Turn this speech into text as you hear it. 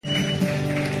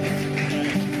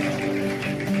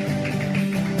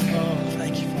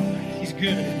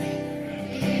good, isn't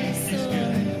he? He's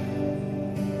good.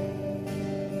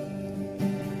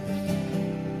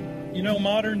 You know,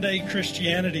 modern day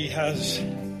Christianity has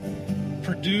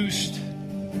produced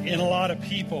in a lot of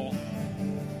people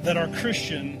that are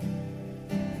Christian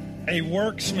a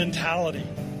works mentality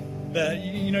that,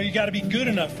 you know, you got to be good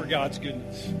enough for God's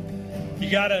goodness.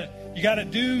 You got to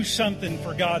do something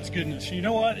for God's goodness. You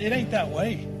know what? It ain't that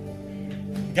way.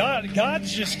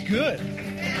 God's just good.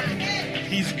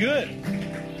 He's good.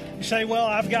 You say, well,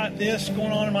 I've got this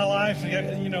going on in my life,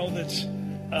 you know, that's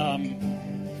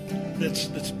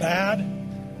bad.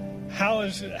 How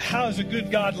is a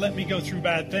good God let me go through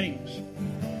bad things?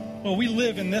 Well, we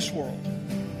live in this world.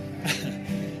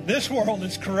 This world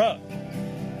is corrupt.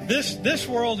 This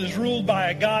world is ruled by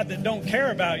a God that don't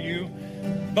care about you,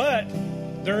 but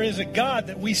there is a God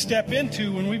that we step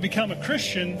into when we become a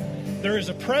Christian. There is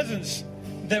a presence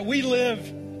that we live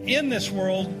in this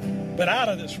world, but out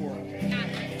of this world.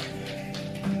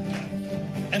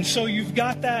 And so you've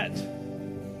got that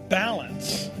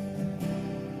balance.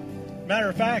 Matter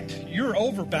of fact, you're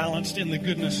overbalanced in the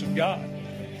goodness of God.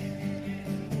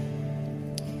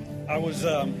 I was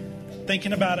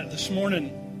thinking about it this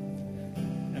morning.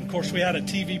 And of course, we had a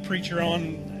TV preacher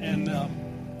on, and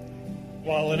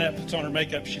while Lynette puts on her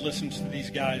makeup, she listens to these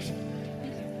guys.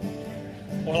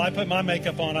 While I put my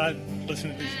makeup on, I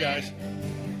listen to these guys.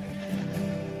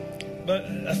 But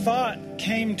a thought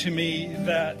came to me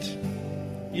that,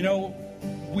 you know,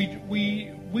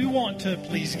 we want to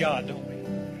please God, don't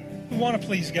we? We want to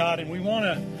please God, and we want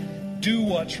to do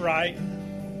what's right,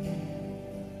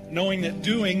 knowing that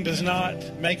doing does not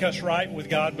make us right with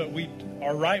God, but we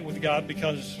are right with God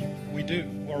because we do,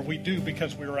 or we do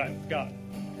because we're right with God.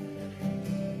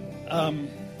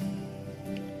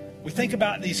 We think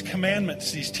about these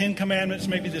commandments, these 10 commandments,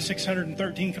 maybe the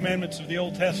 613 commandments of the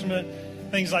Old Testament,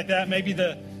 things like that, maybe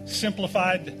the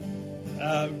simplified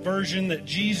version that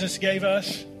Jesus gave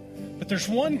us. But there's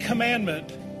one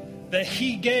commandment that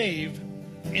he gave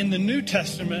in the New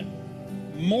Testament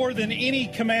more than any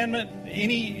commandment,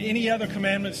 any other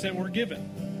commandments that were given.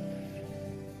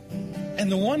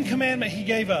 And the one commandment he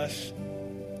gave us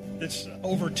that's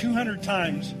over 200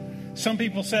 times, some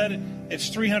people said it's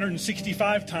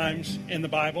 365 times in the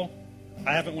Bible.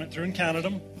 I haven't went through and counted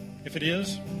them. If it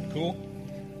is, cool.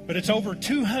 But it's over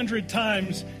 200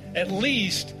 times at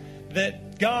least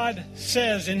that God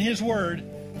says in his word,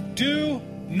 do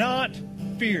not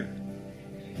fear.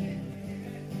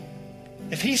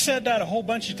 If he said that a whole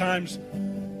bunch of times,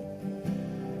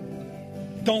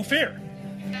 don't fear,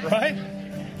 right?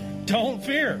 Don't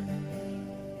fear.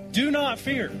 Do not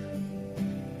fear.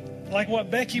 Like what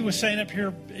Becky was saying up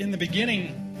here in the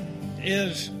beginning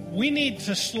is we need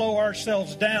to slow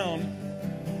ourselves down,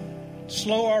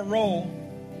 slow our roll,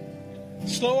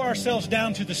 slow ourselves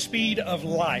down to the speed of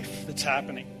life that's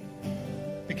happening.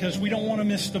 Because we don't want to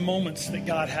miss the moments that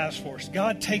God has for us.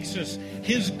 God takes us,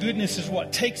 his goodness is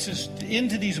what takes us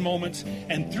into these moments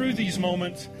and through these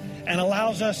moments and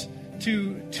allows us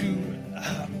to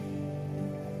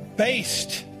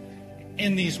baste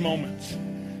in these moments.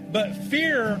 But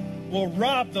fear will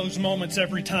rob those moments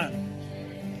every time.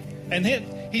 And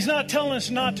he's not telling us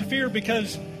not to fear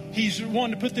because he's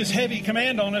wanting to put this heavy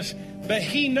command on us, but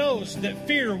he knows that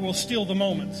fear will steal the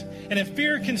moments. And if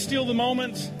fear can steal the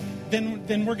moments,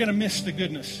 then we're going to miss the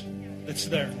goodness that's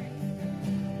there.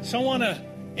 So I want to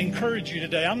encourage you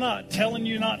today. I'm not telling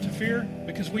you not to fear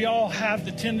because we all have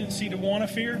the tendency to want to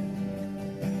fear.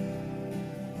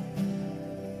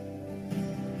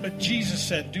 But Jesus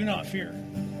said, do not fear.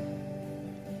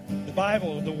 The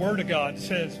Bible, the Word of God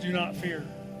says, do not fear.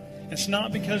 It's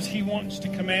not because he wants to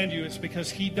command you. It's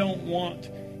because he don't want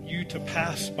you to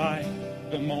pass by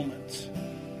the moments.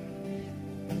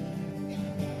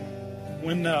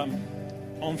 When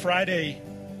on Friday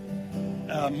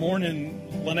morning,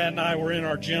 Lynette and I were in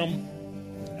our gym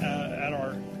at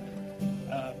our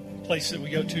place that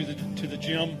we go to the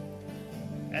gym,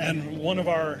 and one of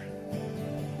our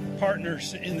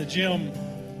partners in the gym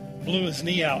blew his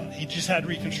knee out. He just had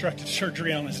reconstructive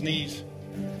surgery on his knees,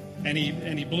 and he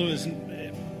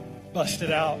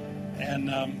busted out,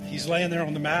 and he's laying there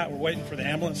on the mat. We're waiting for the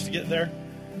ambulance to get there,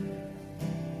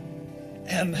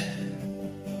 and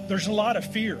there's a lot of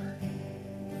fear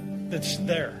that's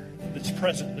there, that's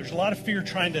present. There's a lot of fear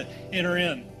trying to enter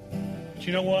in. But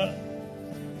you know what?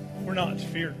 We're not to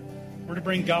fear. We're to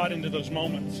bring God into those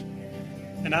moments.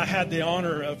 And I had the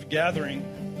honor of gathering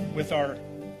with our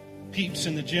peeps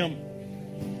in the gym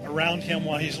around him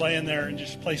while he's laying there and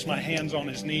just place my hands on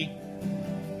his knee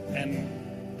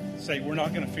and say, we're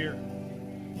not going to fear.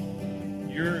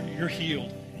 You're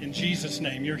healed. In Jesus'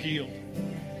 name, you're healed.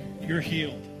 You're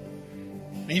healed.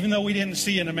 even though we didn't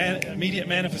see an immediate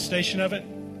manifestation of it,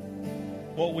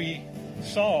 what we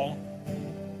saw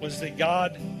was that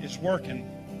God is working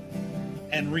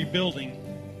and rebuilding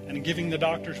and giving the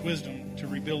doctors wisdom to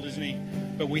rebuild his knee.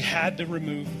 But we had to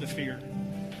remove the fear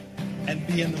and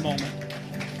be in the moment.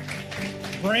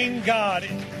 Bring God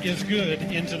is good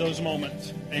into those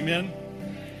moments. Amen.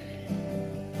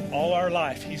 All our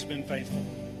life, he's been faithful.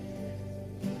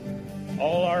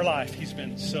 All our life, he's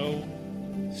been so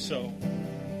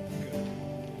good.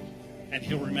 And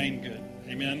he'll remain good.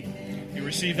 Amen. You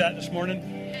received that this morning?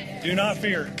 Do not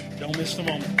fear. Don't miss the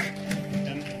moment.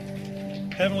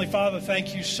 And Heavenly Father,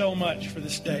 thank you so much for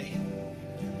this day.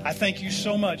 I thank you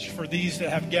so much for these that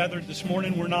have gathered this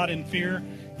morning. We're not in fear,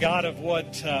 God, of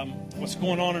what's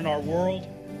going on in our world.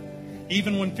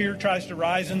 Even when fear tries to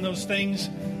rise in those things,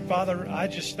 Father, I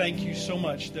just thank you so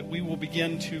much that we will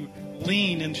begin to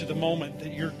lean into the moment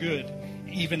that you're good,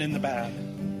 even in the bad,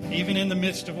 even in the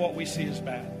midst of what we see as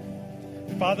bad.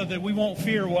 Father, that we won't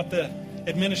fear what the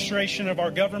administration of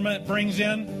our government brings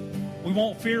in. We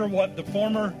won't fear what the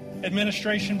former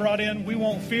administration brought in. We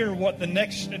won't fear what the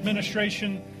next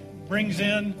administration brings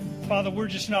in. Father, we're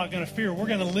just not going to fear. We're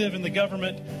going to live in the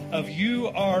government of you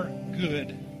are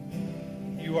good.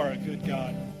 You are a good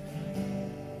God.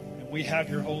 And we have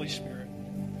your Holy Spirit.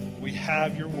 We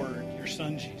have your word, your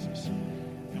Son Jesus.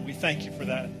 And we thank you for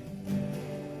that.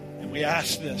 And we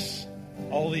ask this,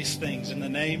 all these things in the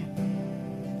name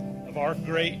of our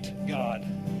great God,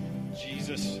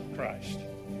 Jesus Christ.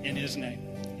 In his name,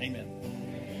 amen.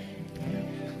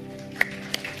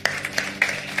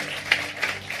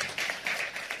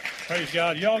 Praise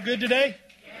God. You all good today?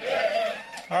 Yeah.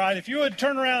 All right, if you would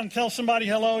turn around and tell somebody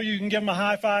hello, you can give them a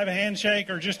high five, a handshake,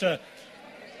 or just a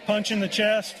punch in the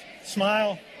chest,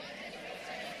 smile.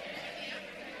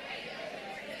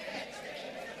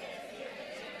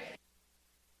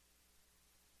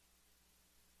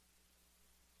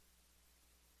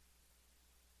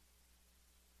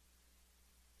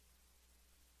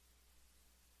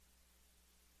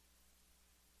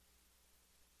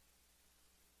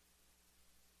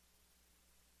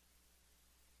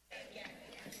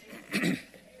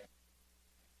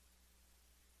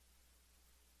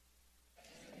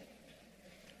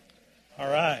 All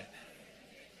right.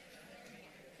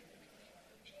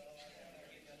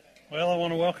 Well, I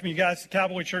want to welcome you guys to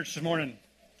Cowboy Church this morning.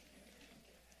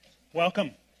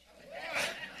 Welcome.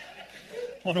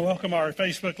 I want to welcome our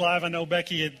Facebook Live. I know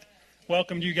Becky had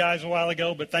welcomed you guys a while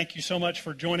ago, but thank you so much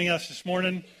for joining us this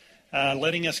morning,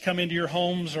 letting us come into your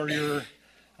homes or your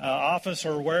office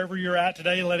or wherever you're at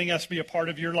today, letting us be a part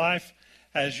of your life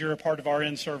as you're a part of our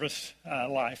in-service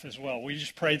life as well. We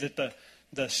just pray that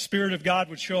the Spirit of God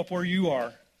would show up where you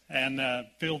are and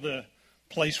fill the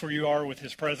place where you are with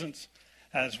his presence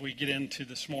as we get into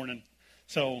this morning.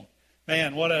 So,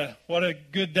 man, what a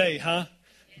good day, huh?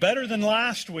 Better than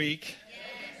last week.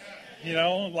 You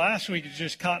know, last week was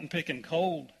just cotton picking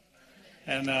cold.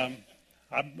 And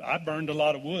I burned a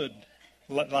lot of wood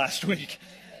last week.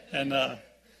 And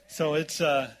so it's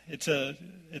a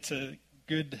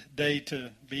good day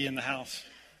to be in the house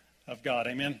of God.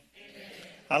 Amen.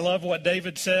 I love what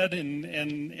David said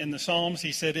in the Psalms.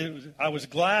 He said, I was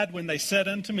glad when they said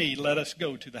unto me, let us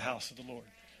go to the house of the Lord.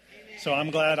 So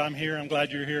I'm glad I'm here. I'm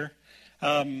glad you're here.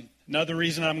 Another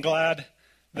reason I'm glad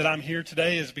that I'm here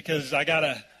today is because I got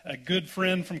a good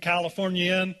friend from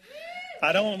California in.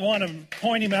 I don't want to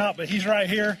point him out, but he's right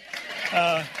here.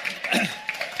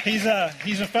 He's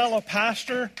a fellow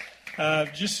pastor.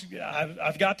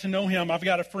 I've got to know him. I've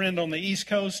got a friend on the East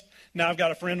Coast. Now I've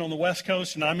got a friend on the West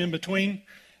Coast, and I'm in between.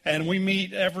 And we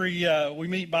meet by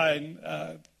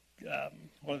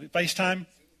FaceTime.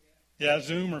 Yeah,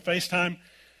 Zoom or FaceTime.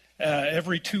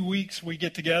 Every 2 weeks we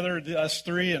get together, us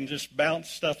three, and just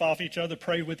bounce stuff off each other,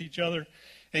 pray with each other.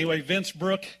 Anyway, Vince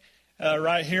Brook,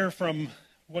 right here from,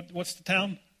 what's the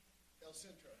town?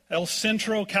 El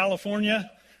Centro, California,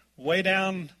 way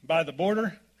down by the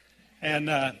border.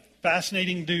 And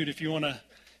fascinating dude. If you want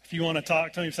to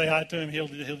talk to him, say hi to him,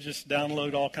 he'll just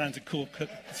download all kinds of cool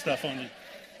stuff on you.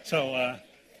 So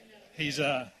he's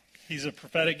a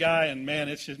prophetic guy, and man,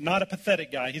 it's just not a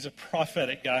pathetic guy. He's a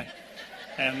prophetic guy,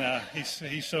 and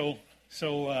he's so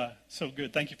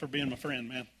good. Thank you for being my friend,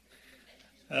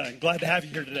 man. Glad to have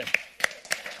you here today.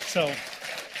 So,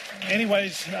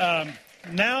 anyways,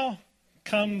 now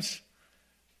comes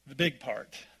the big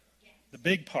part. The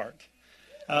big part.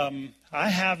 I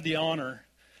have the honor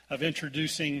of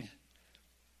introducing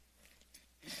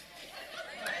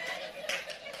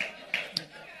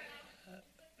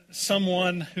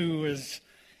someone who has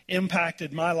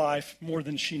impacted my life more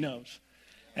than she knows.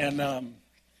 And I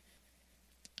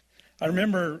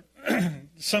remember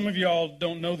some of y'all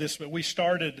don't know this, but we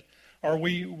started, or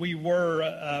we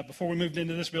were, before we moved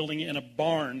into this building, in a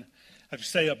barn. I should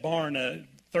say a barn, a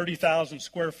 30,000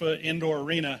 square foot indoor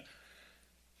arena.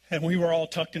 And we were all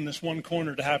tucked in this one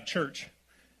corner to have church.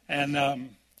 And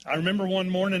I remember one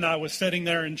morning I was sitting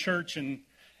there in church, and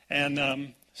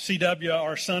CW,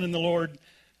 our son in the Lord,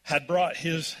 had brought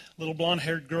his little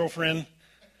blonde-haired girlfriend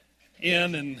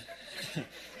in, and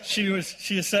she was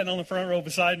sitting on the front row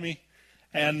beside me,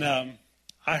 and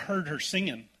I heard her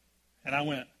singing, and I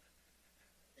went,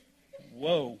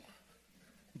 "Whoa,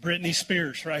 Britney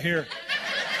Spears right here."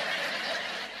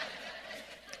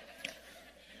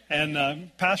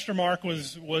 And Pastor Mark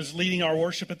was leading our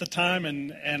worship at the time,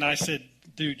 and I said,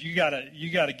 "Dude, you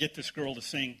gotta get this girl to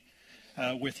sing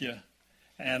with you."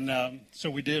 And so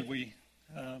we did. We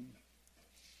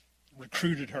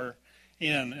recruited her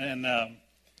in, and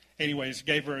anyways,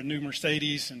 gave her a new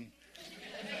Mercedes. And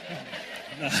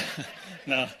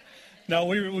no,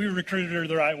 we recruited her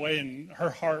the right way, and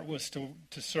her heart was to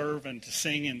serve and to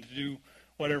sing and to do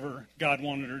whatever God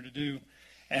wanted her to do.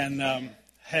 And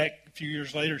heck, a few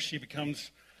years later, she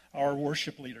becomes our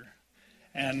worship leader.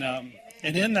 And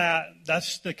in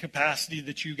that's the capacity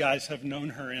that you guys have known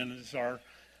her in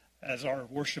as our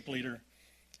worship leader.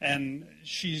 And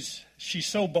she's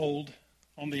so bold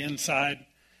on the inside,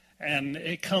 and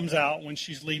it comes out when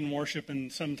she's leading worship,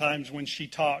 and sometimes when she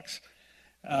talks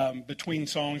between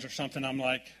songs or something, I'm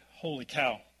like, holy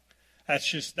cow,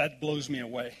 that blows me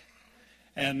away.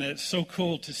 And it's so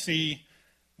cool to see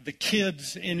the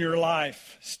kids in your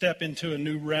life step into a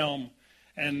new realm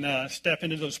and step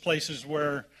into those places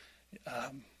where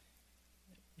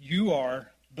you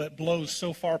are, but blows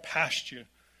so far past you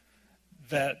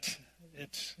that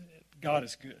God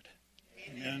is good.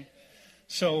 Amen.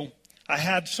 So I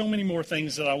had so many more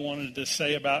things that I wanted to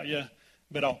say about you,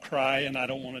 but I'll cry, and I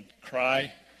don't want to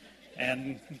cry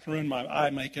and ruin my eye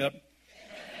makeup.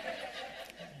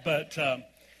 But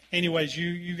anyways,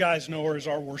 you guys know her as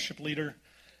our worship leader.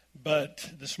 But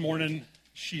this morning,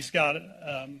 she's got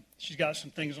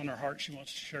some things on her heart she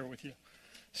wants to share with you.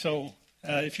 So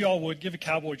if you all would, give a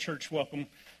Cowboy Church welcome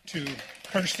to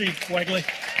Kirstie Wegele.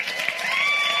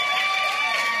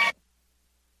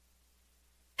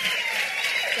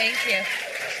 Thank you.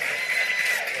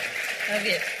 Love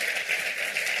you.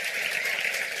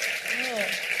 Oh.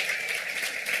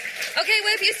 Okay,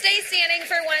 well, if you stay standing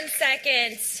for 1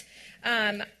 second,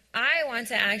 I want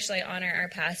to actually honor our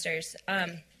pastors.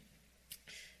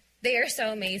 They are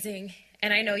so amazing,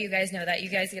 and I know you guys know that. You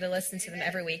guys get to listen to them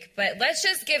every week. But let's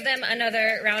just give them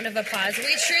another round of applause.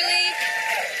 We truly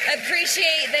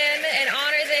appreciate them and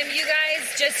honor them. You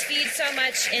guys just feed so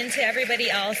much into everybody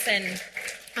else, and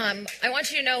I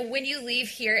want you to know when you leave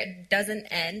here, it doesn't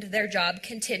end. Their job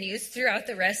continues throughout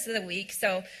the rest of the week.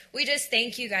 So we just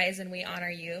thank you guys, and we honor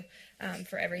you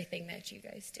for everything that you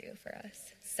guys do for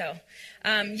us. So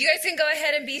you guys can go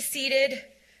ahead and be seated.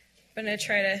 I'm going to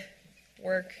try to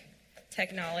work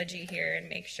technology here and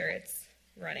make sure it's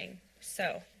running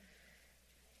so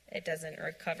it doesn't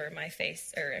recover my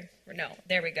face. No,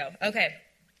 there we go. Okay.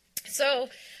 So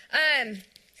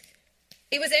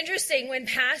it was interesting when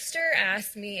Pastor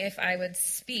asked me if I would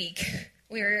speak.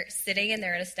 We were sitting in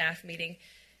there at a staff meeting,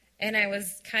 and I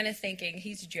was kind of thinking,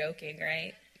 he's joking,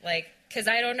 right? Like, because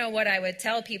I don't know what I would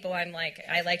tell people. I'm like,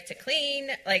 I like to clean,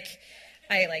 like,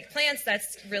 I like plants.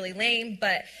 That's really lame,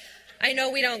 but I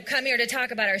know we don't come here to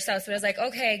talk about ourselves. But I was like,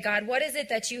 okay, God, what is it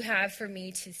that you have for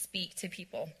me to speak to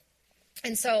people?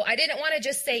 And so I didn't want to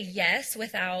just say yes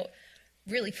without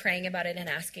really praying about it and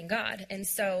asking God. And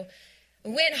so I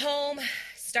went home,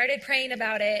 started praying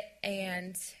about it,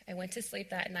 and I went to sleep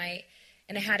that night,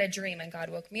 and I had a dream, and God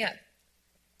woke me up.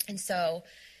 And so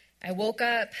I woke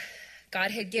up.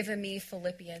 God had given me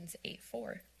Philippians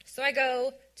 8:4. So I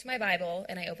go to my Bible,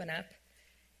 and I open up,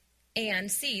 and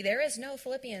see, there is no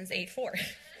Philippians 8:4.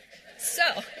 So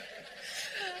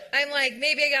I'm like,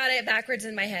 maybe I got it backwards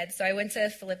in my head. So I went to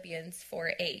Philippians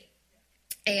 4:8,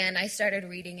 and I started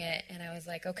reading it, and I was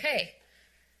like, okay,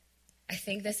 I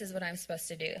think this is what I'm supposed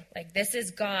to do. Like, this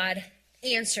is God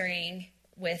answering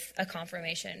with a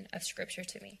confirmation of Scripture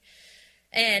to me.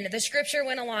 And the Scripture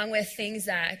went along with things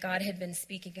that God had been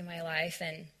speaking in my life.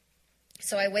 And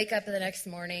so I wake up the next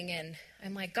morning, and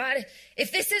I'm like, God,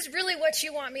 if this is really what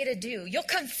you want me to do, you'll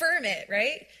confirm it,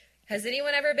 right? Has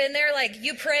anyone ever been there? Like,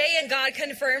 you pray and God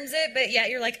confirms it, but yet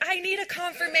you're like, I need a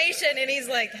confirmation. And he's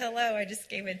like, hello, I just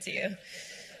gave it to you.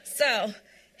 So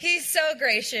he's so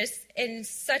gracious and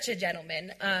such a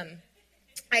gentleman.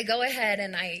 I go ahead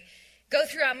and I go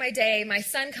throughout my day. My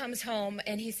son comes home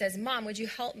and he says, Mom, would you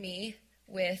help me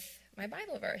with my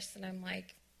Bible verse? And I'm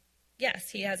like, yes,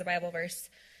 he has a Bible verse.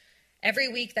 every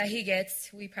week that he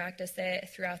gets, we practice it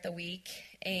throughout the week.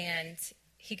 And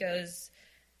he goes,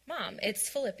 Mom, it's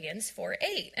Philippians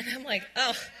 4:8. And I'm like,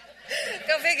 oh,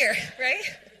 go figure, right?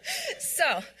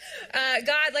 So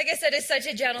God, like I said, is such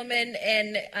a gentleman.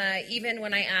 And even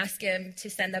when I ask him to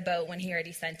send the boat when he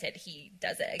already sent it, he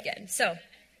does it again. So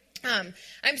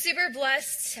I'm super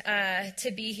blessed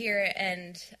to be here,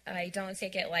 and I don't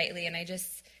take it lightly. And I just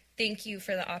thank you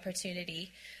for the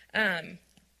opportunity.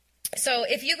 So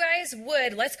if you guys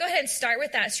would, let's go ahead and start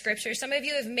with that scripture. Some of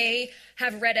you may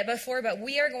have read it before, but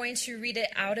we are going to read it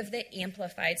out of the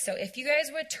Amplified. So if you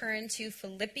guys would turn to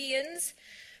Philippians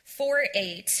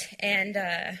 4:8,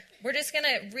 and we're just going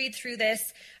to read through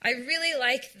this. I really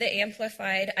like the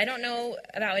Amplified. I don't know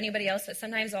about anybody else, but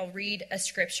sometimes I'll read a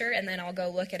scripture and then I'll go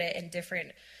look at it in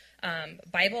different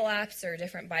Bible apps or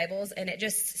different Bibles, and it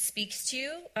just speaks to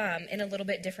you in a little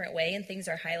bit different way, and things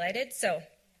are highlighted. So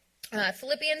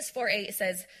Philippians 4:8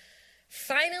 says,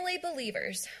 "Finally,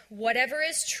 believers, whatever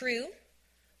is true,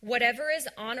 whatever is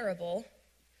honorable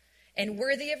and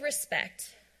worthy of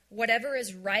respect, whatever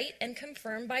is right and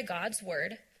confirmed by God's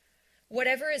word,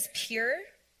 whatever is pure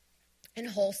and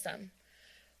wholesome,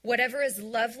 whatever is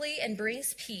lovely and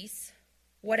brings peace,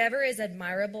 whatever is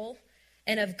admirable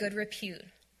and of good repute,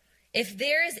 if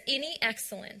there is any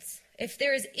excellence, if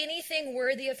there is anything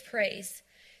worthy of praise,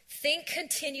 think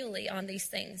continually on these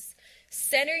things.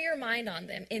 Center your mind on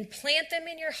them, implant them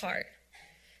in your heart.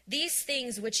 These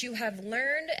things which you have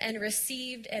learned and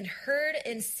received and heard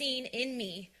and seen in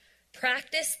me,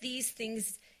 practice these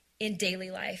things in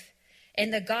daily life,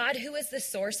 and the God who is the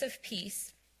source of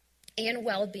peace and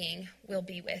well-being will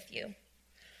be with you."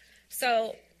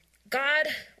 So,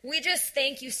 God, we just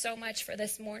thank you so much for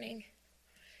this morning.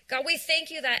 God, we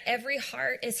thank you that every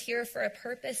heart is here for a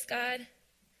purpose, God.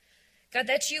 God,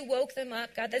 that you woke them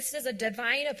up. God, this is a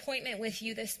divine appointment with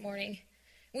you this morning.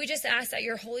 We just ask that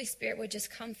your Holy Spirit would just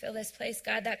come fill this place,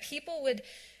 God, that people would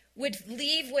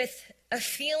leave with a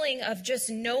feeling of just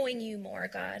knowing you more,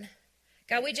 God.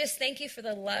 God, we just thank you for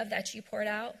the love that you poured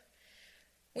out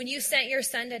when you sent your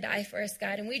son to die for us,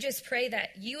 God. And we just pray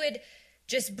that you would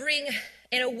just bring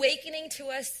an awakening to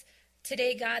us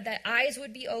today, God, that eyes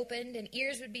would be opened and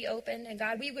ears would be opened. And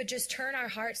God, we would just turn our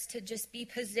hearts to just be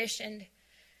positioned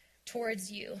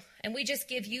towards you. And we just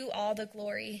give you all the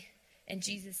glory in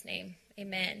Jesus' name.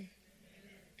 Amen.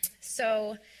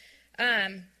 So,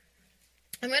 I'm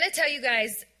going to tell you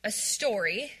guys a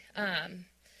story.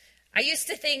 I used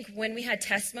to think when we had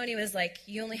testimony, it was like,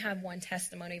 you only have one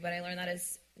testimony, but I learned that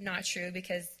is not true,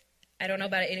 because I don't know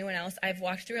about anyone else. I've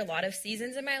walked through a lot of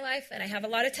seasons in my life, and I have a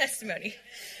lot of testimony.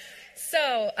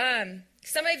 So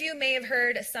some of you may have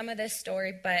heard some of this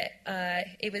story, but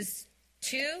it was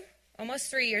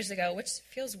almost 3 years ago, which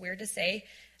feels weird to say.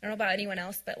 I don't know about anyone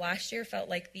else, but last year felt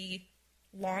like the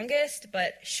longest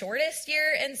but shortest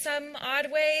year in some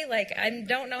odd way. Like, I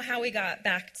don't know how we got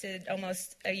back to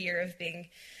almost a year of being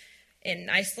in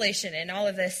isolation and all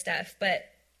of this stuff, but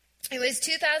it was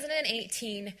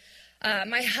 2018.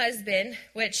 My husband,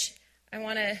 which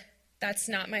that's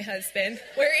not my husband.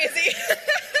 Where is he?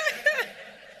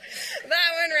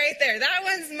 That one right there. That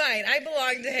one's mine. I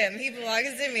belong to him. He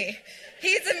belongs to me.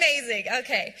 He's amazing.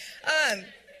 Okay.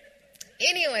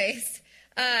 Anyways,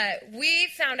 we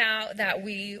found out that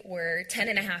we were 10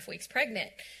 and a half weeks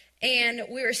pregnant, and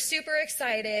we were super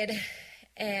excited,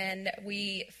 and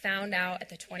we found out at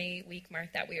the 20-week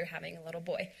mark that we were having a little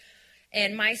boy.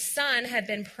 And my son had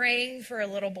been praying for a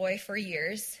little boy for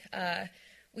years.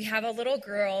 We have a little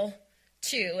girl,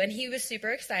 too, and he was super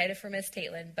excited for Miss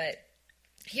Caitlin, but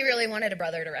he really wanted a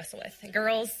brother to wrestle with. And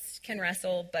girls can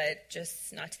wrestle, but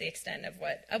just not to the extent of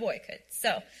what a boy could.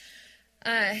 So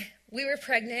we were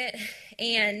pregnant,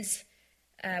 and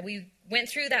we went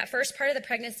through that first part of the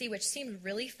pregnancy, which seemed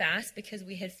really fast because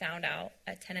we had found out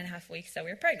at 10 and a half weeks that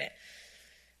we were pregnant.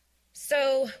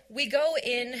 So we go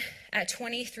in at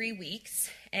 23 weeks,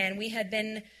 and we had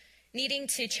been needing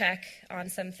to check on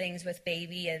some things with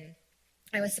baby, and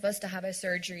I was supposed to have a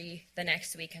surgery the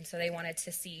next week, and so they wanted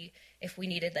to see if we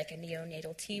needed like a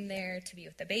neonatal team there to be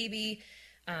with the baby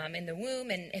in the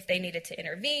womb, and if they needed to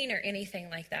intervene or anything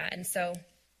like that. And so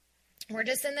we're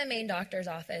just in the main doctor's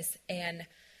office, and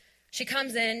she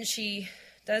comes in, she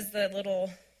does the little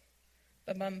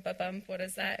ba-bum, ba-bum, what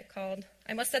is that called?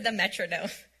 I almost said the metronome.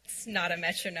 It's not a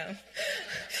metronome.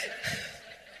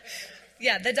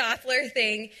 Yeah, the Doppler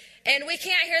thing. And we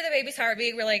can't hear the baby's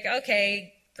heartbeat. We're like,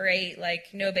 okay, great,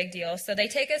 like no big deal. So they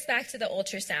take us back to the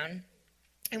ultrasound,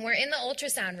 and we're in the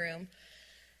ultrasound room,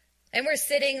 and we're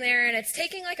sitting there, and it's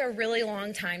taking like a really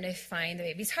long time to find the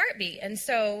baby's heartbeat. And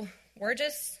so we're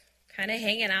just kind of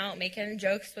hanging out, making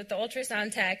jokes with the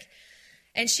ultrasound tech.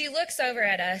 And she looks over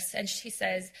at us and she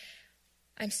says,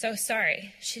 I'm so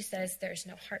sorry. She says, there's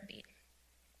no heartbeat.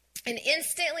 And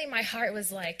instantly my heart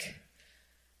was like,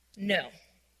 no.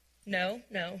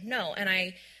 And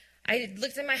I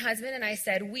looked at my husband and I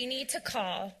said, we need to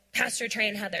call Pastor Trey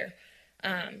and Heather.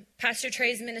 Pastor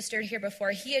Trey's ministered here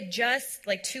before. He had just,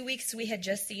 2 weeks, we had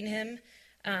just seen him.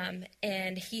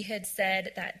 And he had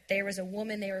said that there was a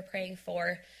woman they were praying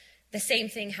for. The same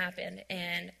thing happened,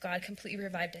 and God completely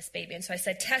revived this baby. And so I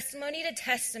said, testimony to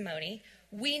testimony,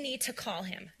 we need to call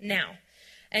him now.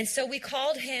 And so we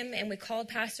called him, and we called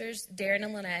Pastors Darren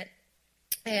and Lynette.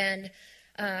 And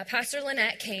Pastor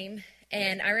Lynette came,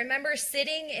 and I remember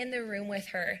sitting in the room with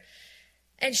her.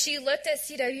 And she looked at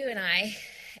CW and I,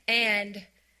 and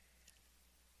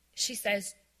she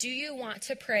says, do you want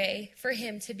to pray for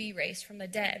him to be raised from the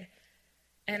dead?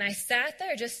 And I sat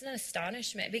there just in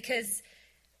astonishment, because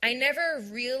I never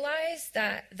realized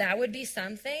that that would be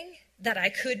something that I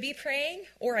could be praying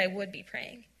or I would be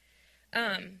praying.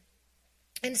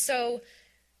 And so,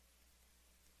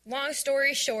 long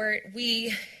story short,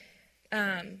 we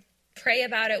pray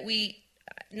about it.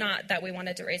 Not that we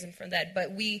wanted to raise him from the dead,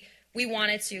 but we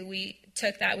wanted to. We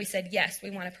took that. We said, yes, we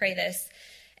want to pray this.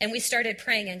 And we started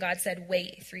praying, and God said,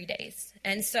 wait 3 days.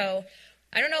 And so,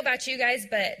 I don't know about you guys,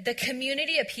 but the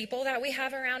community of people that we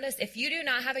have around us, if you do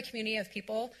not have a community of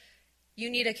people, you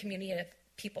need a community of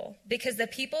people. Because the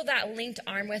people that linked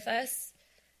arm with us,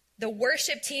 the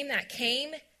worship team that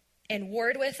came and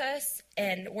warred with us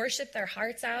and worshiped their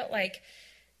hearts out,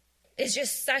 is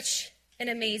just such an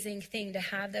amazing thing to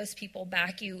have those people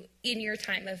back you in your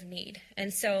time of need.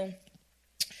 And so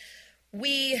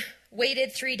we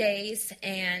waited 3 days,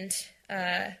 and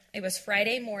it was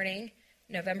Friday morning,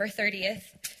 November 30th.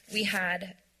 We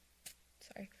had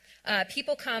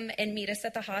people come and meet us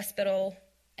at the hospital,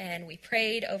 and we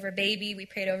prayed over baby, we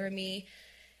prayed over me,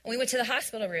 and we went to the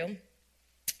hospital room,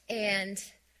 and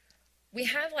we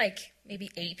had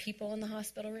maybe 8 people in the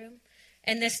hospital room,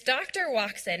 and this doctor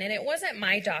walks in, and it wasn't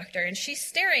my doctor, and she's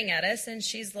staring at us, and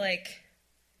she's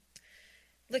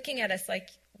looking at us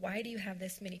why do you have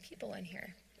this many people in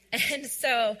here? And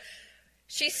so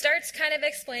she starts kind of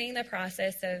explaining the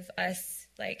process of us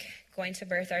going to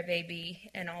birth our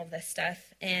baby and all this stuff.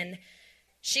 And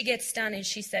she gets done and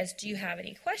she says, do you have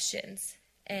any questions?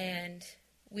 And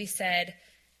we said,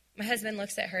 my husband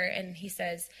looks at her and he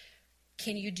says,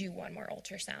 can you do one more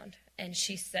ultrasound? And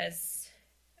she says,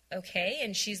 okay.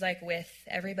 And she's with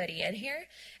everybody in here.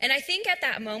 And I think at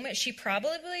that moment, she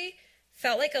probably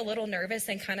felt a little nervous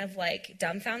and kind of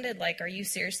dumbfounded. Are you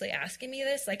seriously asking me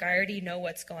this? I already know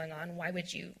what's going on. Why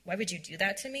would you do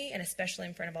that to me? And especially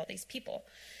in front of all these people.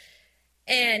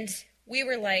 And we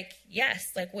were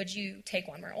yes, would you take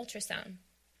one more ultrasound?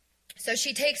 So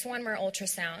she takes one more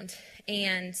ultrasound,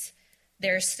 and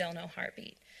there's still no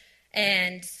heartbeat.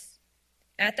 And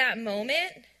at that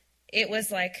moment, it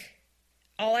was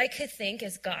all I could think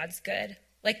is God's good.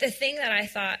 The thing that I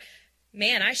thought,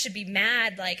 man, I should be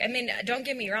mad. Don't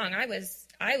get me wrong. I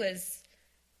was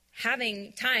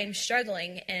having time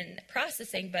struggling and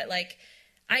processing, but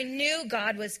I knew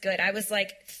God was good. I was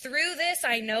through this,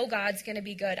 I know God's going to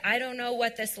be good. I don't know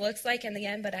what this looks like in the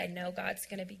end, but I know God's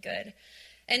going to be good.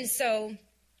 And so,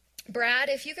 Brad,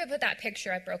 if you could put that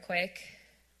picture up real quick.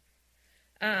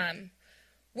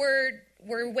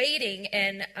 We're waiting,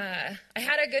 and I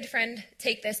had a good friend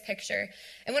take this picture.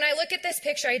 And when I look at this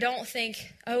picture, I don't think,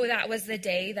 oh, that was the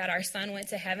day that our son went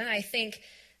to heaven. I think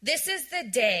this is the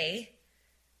day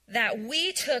that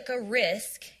we took a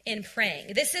risk in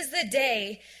praying. This is the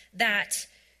day that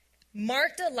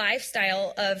marked a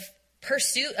lifestyle of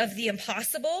pursuit of the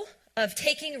impossible, of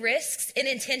taking risks and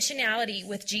intentionality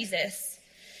with Jesus.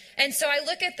 And so I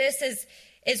look at this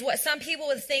as what some people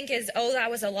would think is, oh, that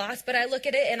was a loss. But I look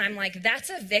at it and I'm that's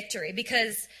a victory,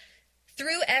 because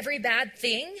through every bad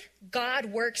thing, God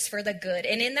works for the good.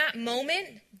 And in that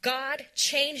moment, God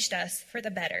changed us for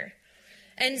the better.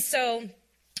 And so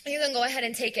you can go ahead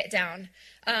and take it down.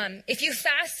 If you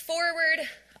fast forward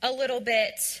a little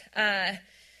bit, I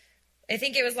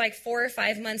think it was 4 or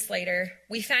 5 months later,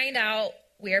 we find out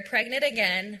we are pregnant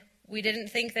again. We didn't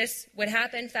think this would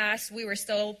happen fast. We were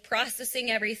still processing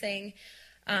everything.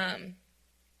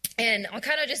 And I'll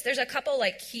kind of there's a couple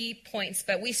key points,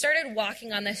 but we started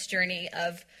walking on this journey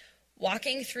of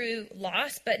walking through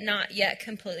loss, but not yet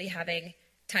completely having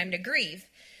time to grieve.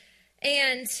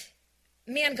 And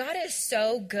man, God is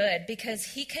so good, because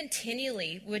he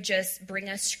continually would just bring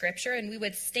us scripture, and we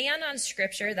would stand on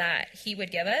scripture that he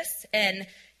would give us and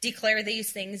declare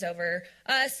these things over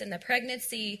us and the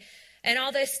pregnancy and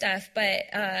all this stuff.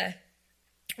 But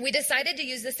we decided to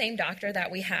use the same doctor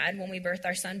that we had when we birthed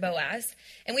our son Boaz.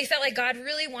 And we felt like God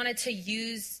really wanted to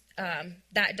use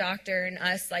that doctor and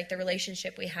us, like the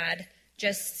relationship we had.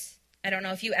 Just, I don't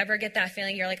know if you ever get that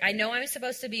feeling. You're like, I know I'm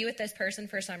supposed to be with this person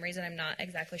for some reason. I'm not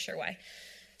exactly sure why.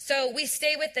 So we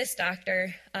stay with this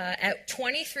doctor. At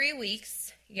 23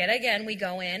 weeks, yet again, we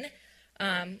go in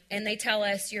and they tell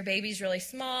us, your baby's really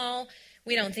small.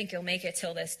 We don't think you'll make it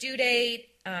till this due date.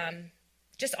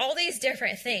 Just all these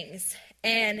different things.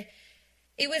 And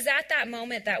it was at that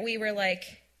moment that we were like,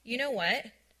 you know what?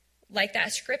 Like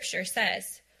that scripture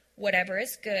says, whatever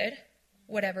is good,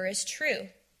 whatever is true,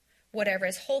 whatever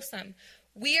is wholesome,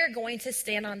 we are going to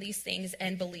stand on these things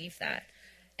and believe that.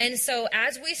 And so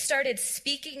as we started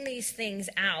speaking these things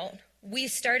out, we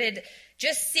started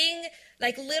just seeing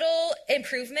like little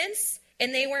improvements,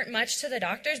 and they weren't much to the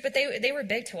doctors, but they were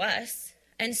big to us.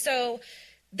 And so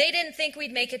they didn't think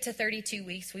we'd make it to 32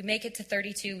 weeks. We make it to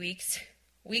 32 weeks.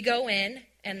 We go in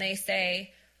and they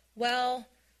say, well,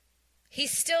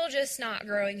 he's still just not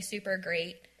growing super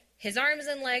great. His arms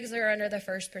and legs are under the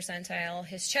 1st percentile.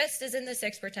 His chest is in the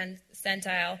 6th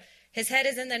percentile. His head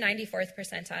is in the 94th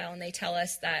percentile. And they tell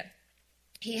us that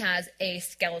he has a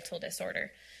skeletal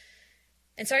disorder.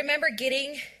 And so I remember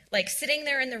sitting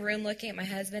there in the room looking at my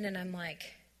husband, and I'm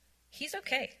like, he's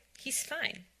okay. He's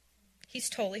fine. He's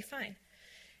totally fine.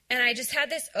 And I just had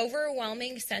this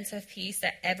overwhelming sense of peace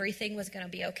that everything was going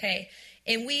to be okay.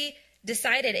 And we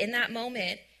decided in that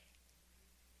moment,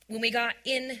 when we got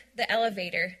in the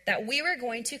elevator, that we were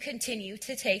going to continue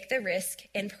to take the risk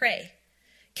and pray.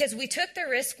 Because we took the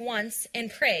risk once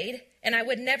and prayed, and I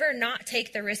would never not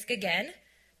take the risk again.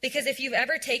 Because if you've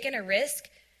ever taken a risk,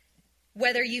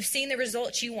 whether you've seen the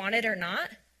results you wanted or not,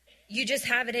 you just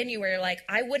have it in you where you're like,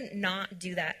 I wouldn't not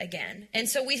do that again. And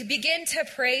so we begin to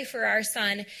pray for our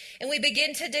son, and we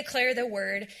begin to declare the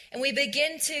word, and we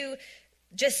begin to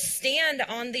just stand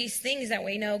on these things that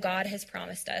we know God has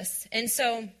promised us. And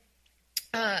so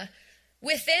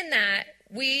within that,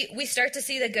 we start to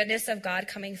see the goodness of God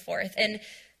coming forth. And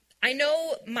I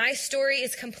know my story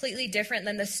is completely different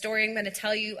than the story I'm going to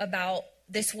tell you about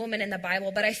this woman in the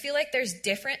Bible, but I feel like there's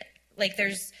different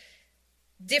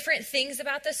things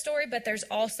about this story, but there's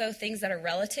also things that are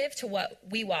relative to what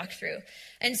we walked through.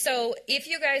 And so if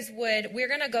you guys would, we're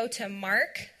going to go to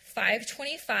Mark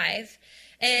 5:25.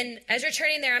 And as you're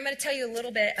turning there, I'm going to tell you a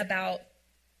little bit about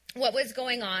what was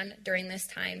going on during this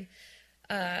time.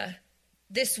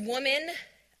 This woman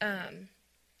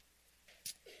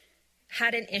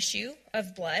had an issue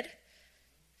of blood,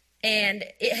 and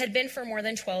it had been for more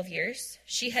than 12 years.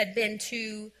 She had been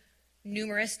to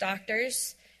numerous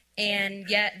doctors, and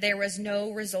yet there was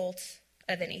no result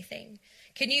of anything.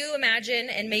 Can you imagine,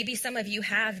 and maybe some of you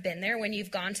have been there, when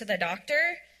you've gone to the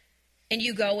doctor and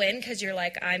you go in because you're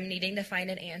like, I'm needing to find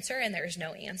an answer, and there's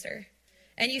no answer.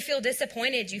 And you feel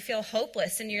disappointed, you feel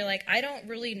hopeless, and you're like, I don't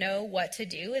really know what to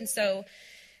do. And so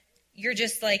you're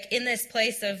just like in this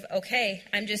place of, okay,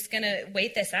 I'm just going to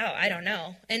wait this out. I don't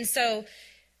know. And so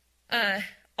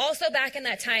also back in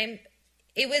that time,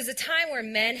 it was a time where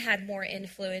men had more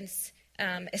influence,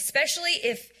 especially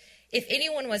if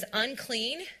anyone was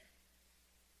unclean,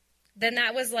 then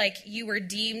that was like you were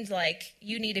deemed like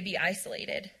you need to be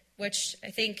isolated, which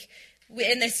I think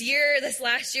in this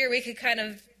last year, we could kind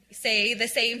of say the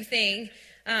same thing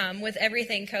with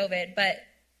everything COVID. But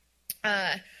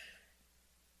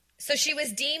so she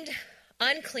was deemed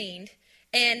unclean,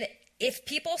 and if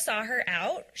people saw her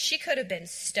out, she could have been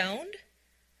stoned,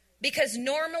 because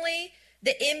normally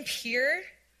the impure,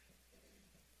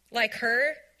 like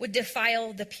her, would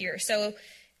defile the pure. So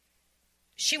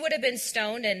she would have been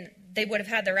stoned, and they would have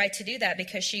had the right to do that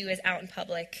because she was out in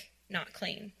public, not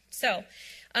clean. So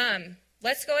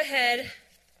let's go ahead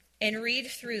and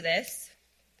read through this.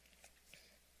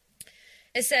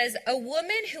 It says, a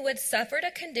woman who had suffered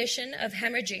a condition of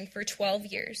hemorrhaging for 12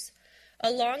 years. A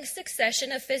long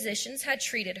succession of physicians had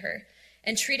treated her,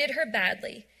 and treated her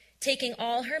badly, taking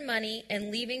all her money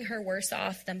and leaving her worse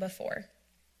off than before.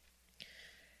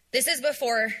 This is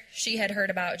before she had heard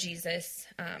about Jesus,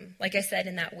 like I said,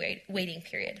 in that waiting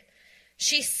period.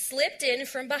 She slipped in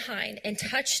from behind and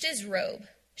touched his robe.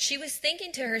 She was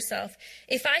thinking to herself,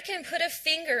 if I can put a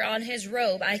finger on his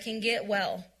robe, I can get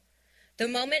well. The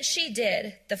moment she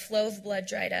did, the flow of blood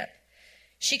dried up.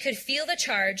 She could feel the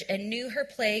charge and knew her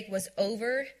plague was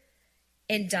over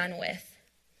and done with.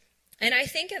 And I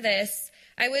think of this,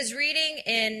 I was reading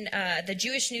in the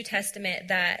Jewish New Testament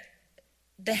that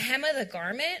the hem of the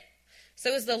garment, so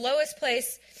it was the lowest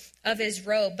place of his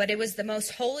robe, but it was the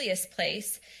most holiest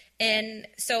place. And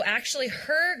so actually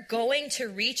her going to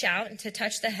reach out and to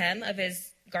touch the hem of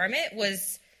his garment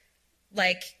was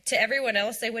Like, to everyone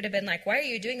else, they would have been like, why are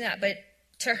you doing that? But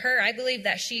to her, I believe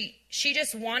that she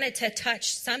just wanted to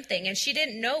touch something, and she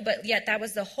didn't know, but yet that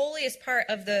was the holiest part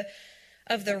of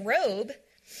the robe.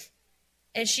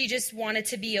 And she just wanted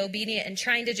to be obedient and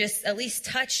trying to just at least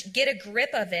get a grip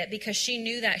of it, because she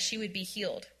knew that she would be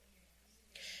healed.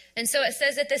 And so it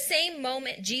says, at the same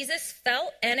moment, Jesus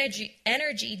felt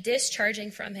energy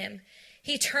discharging from him.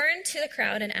 He turned to the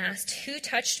crowd and asked, who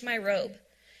touched my robe?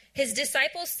 His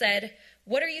disciples said,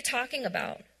 what are you talking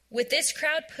about? With this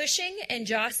crowd pushing and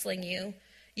jostling you,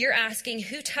 you're asking,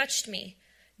 who touched me?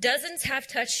 Dozens have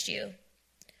touched you.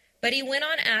 But he went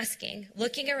on asking,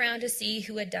 looking around to see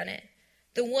who had done it.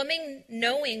 The woman,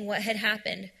 knowing what had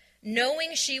happened,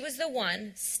 knowing she was the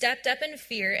one, stepped up in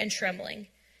fear and trembling,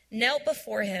 knelt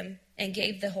before him, and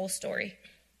gave the whole story.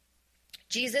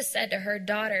 Jesus said to her,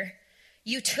 daughter,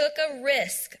 you took a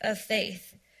risk of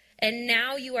faith, and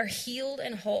now you are healed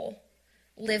and whole.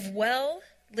 Live well,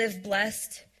 live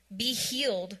blessed, be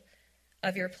healed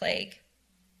of your plague.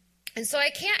 And so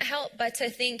I can't help but to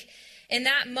think, in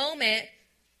that moment,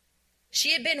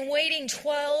 she had been waiting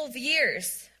 12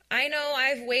 years. I know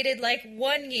I've waited like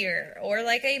 1 year or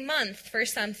like a month for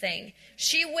something.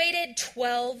 She waited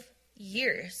 12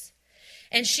 years.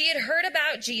 And she had heard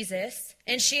about Jesus,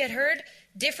 and she had heard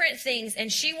different things,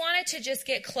 and she wanted to just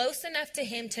get close enough to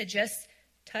him to just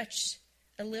touch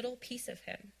a little piece of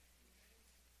him.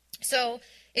 So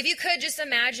if you could just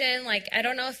imagine, like, I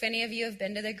don't know if any of you have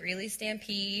been to the Greeley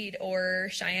Stampede or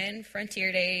Cheyenne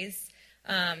Frontier Days.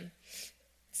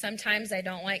 Sometimes I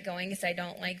don't like going because I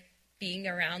don't like being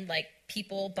around, like,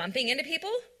 people bumping into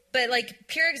people. But, like,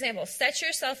 pure example, set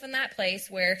yourself in that place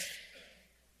where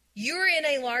you're in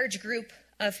a large group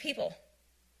of people,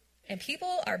 and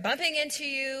people are bumping into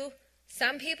you.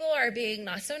 Some people are being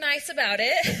not so nice about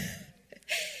it.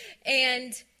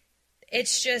 And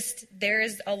it's just,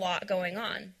 there's a lot going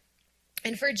on.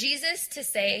 And for Jesus to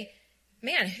say,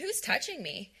 man, who's touching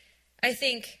me? I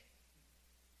think,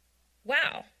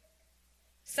 wow,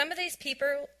 some of these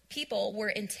people were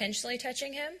intentionally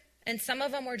touching him, and some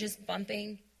of them were just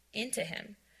bumping into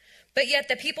him. But yet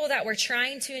the people that were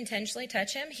trying to intentionally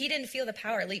touch him, he didn't feel the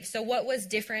power leave. So what was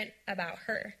different about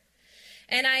her?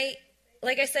 And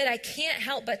like I said, I can't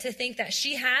help but to think that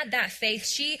she had that faith.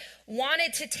 She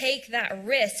wanted to take that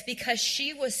risk because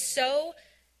she was so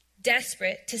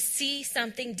desperate to see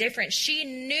something different. She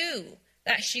knew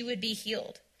that she would be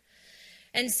healed.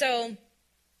 And so,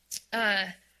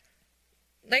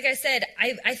 like I said,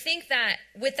 I think that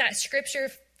with that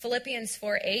scripture, Philippians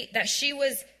 4:8, that she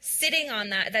was sitting on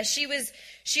that she was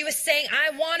saying,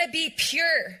 I want to be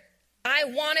pure. I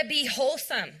want to be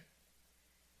wholesome.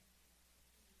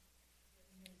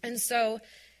 And so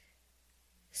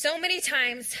many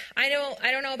times, I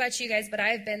don't know about you guys, but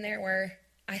I've been there where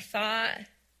I thought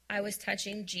I was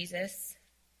touching Jesus.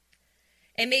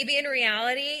 And maybe in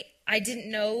reality, I didn't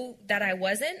know that I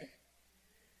wasn't.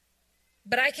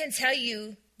 But I can tell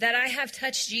you that I have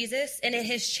touched Jesus, and it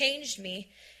has changed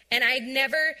me. And I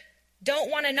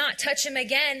don't want to not touch him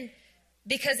again,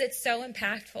 because it's so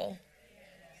impactful.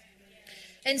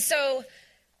 And so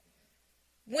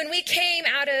when we came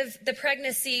out of the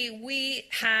pregnancy,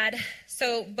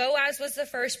 so Boaz was the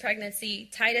first pregnancy,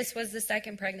 Titus was the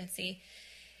second pregnancy.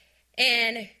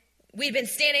 And we'd been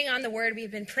standing on the word,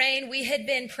 we've been praying. We had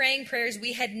been praying prayers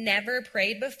we had never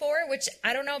prayed before, which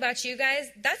I don't know about you guys,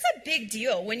 that's a big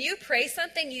deal. When you pray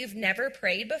something you've never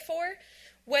prayed before,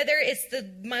 whether it's the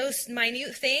most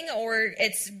minute thing, or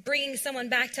it's bringing someone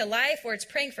back to life, or it's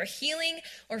praying for healing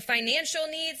or financial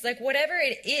needs, like whatever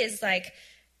it is, like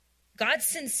God's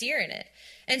sincere in it.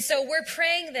 And so we're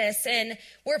praying this, and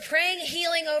we're praying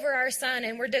healing over our son,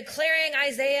 and we're declaring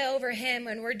Isaiah over him,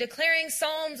 and we're declaring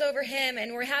Psalms over him,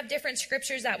 and we have different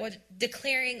scriptures that we're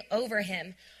declaring over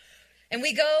him. And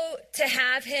we go to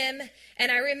have him,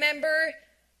 and I remember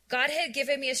God had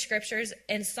given me a scriptures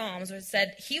in Psalms which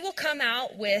said, he will come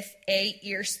out with a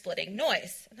ear-splitting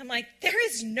noise. And I'm like, there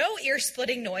is no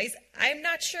ear-splitting noise. I'm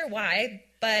not sure why,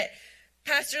 but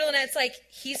Pastor Lynette's like,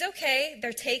 he's okay.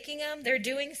 They're taking him. They're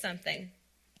doing something.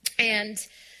 And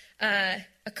I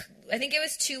think it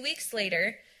was 2 weeks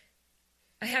later,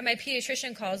 I had my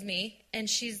pediatrician calls me, and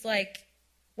she's like,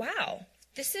 wow,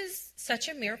 this is such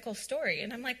a miracle story.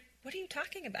 And I'm like, what are you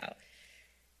talking about?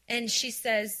 And she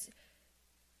says,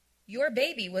 your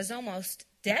baby was almost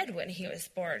dead when he was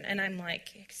born. And I'm like,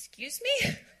 excuse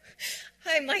me?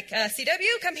 I'm like,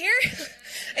 CW, come here.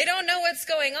 I don't know what's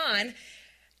going on.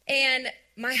 And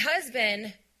my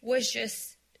husband was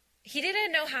he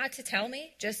didn't know how to tell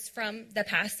me, just from the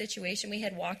past situation we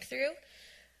had walked through.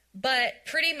 But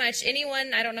pretty much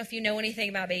anyone, I don't know if you know anything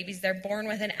about babies, they're born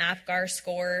with an APGAR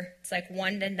score. It's like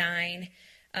 1 to 9.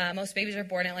 Most babies are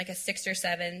born at like a 6 or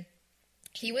 7.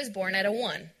 He was born at a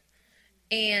 1.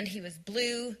 And he was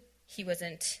blue. He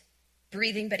wasn't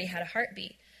breathing, but he had a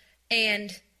heartbeat. And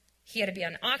he had to be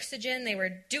on oxygen. They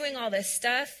were doing all this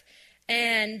stuff.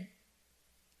 And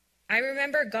I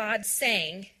remember God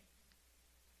saying,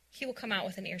 he will come out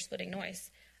with an ear-splitting noise.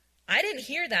 I didn't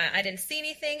hear that. I didn't see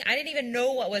anything. I didn't even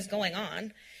know what was going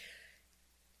on.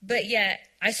 But yet,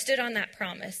 I stood on that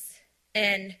promise.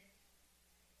 And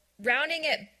rounding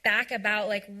it back about,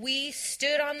 like, we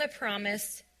stood on the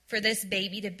promise for this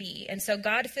baby to be. And so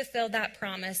God fulfilled that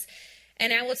promise.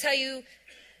 And I will tell you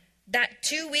that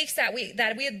 2 weeks I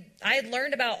had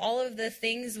learned about all of the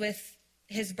things with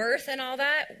his birth and all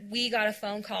that, we got a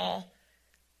phone call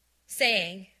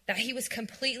saying that he was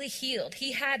completely healed.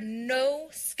 He had no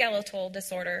skeletal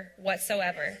disorder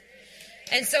whatsoever.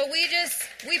 And so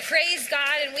we praised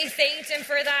God and we thanked him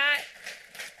for that.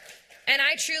 And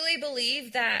I truly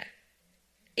believe that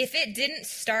if it didn't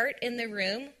start in the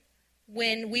room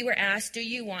when we were asked, do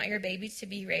you want your baby to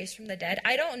be raised from the dead?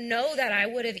 I don't know that I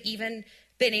would have even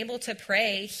been able to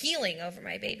pray healing over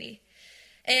my baby.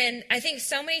 And I think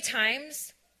so many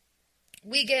times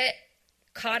we get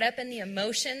caught up in the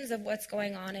emotions of what's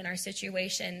going on in our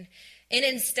situation. And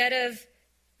instead of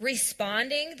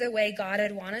responding the way God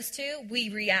would want us to, we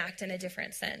react in a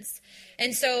different sense.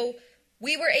 And so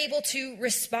we were able to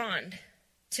respond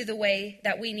to the way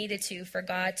that we needed to for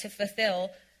God to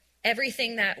fulfill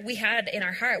everything that we had in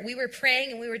our heart. We were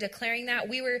praying and we were declaring that.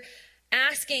 We were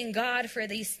asking God for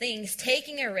these things,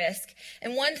 taking a risk.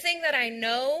 And one thing that I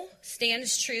know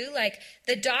stands true, like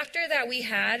the doctor that we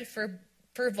had for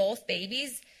both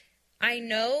babies, I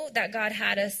know that God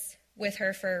had us with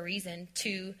her for a reason,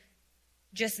 to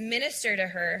just minister to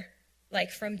her,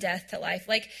 like from death to life.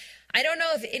 Like, I don't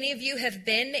know if any of you have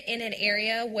been in an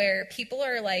area where people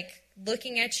are like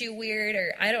looking at you weird,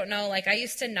 or I don't know, like I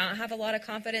used to not have a lot of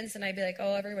confidence and I'd be like,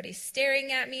 oh, everybody's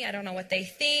staring at me. I don't know what they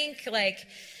think. Like,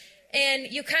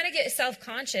 and you kind of get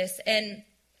self-conscious. And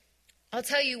I'll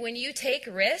tell you, when you take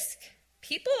risk,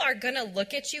 people are going to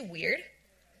look at you weird.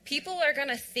 People are going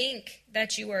to think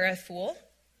that you are a fool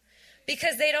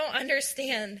because they don't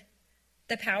understand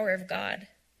the power of God.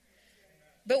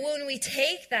 But when we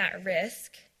take that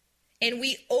risk and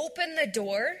we open the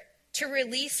door to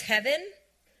release heaven,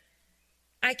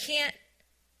 I can't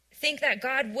think that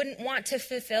God wouldn't want to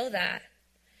fulfill that.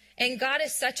 And God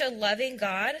is such a loving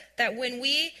God that when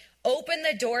we open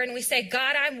the door and we say,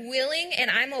 God, I'm willing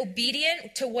and I'm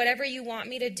obedient to whatever you want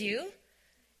me to do,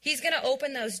 he's going to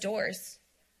open those doors.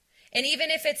 And even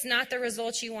if it's not the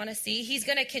results you want to see, he's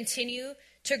going to continue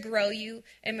to grow you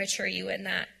and mature you in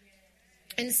that.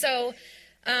 And so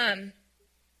I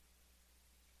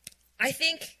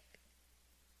think,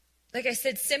 like I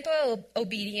said, simple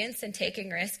obedience and taking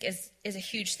risk is a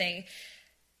huge thing.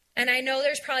 And I know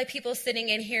there's probably people sitting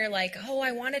in here like, oh,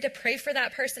 I wanted to pray for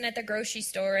that person at the grocery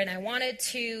store, and I wanted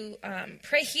to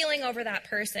pray healing over that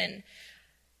person.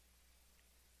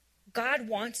 God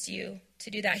wants you to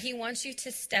do that. He wants you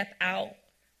to step out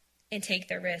and take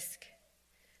the risk.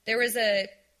 There was a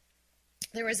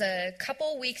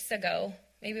couple weeks ago,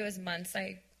 maybe it was months,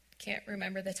 I can't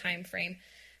remember the time frame,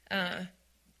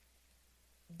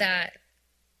 that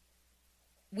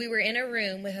we were in a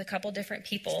room with a couple different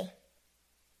people,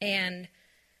 and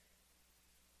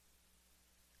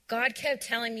God kept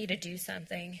telling me to do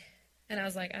something, and I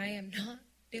was like, I am not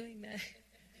doing that.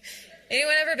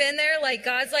 Anyone ever been there? Like,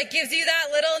 God's like, gives you that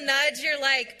little nudge. You're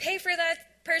like, pay for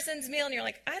that person's meal. And you're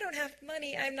like, I don't have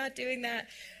money. I'm not doing that.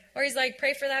 Or he's like,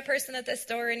 pray for that person at the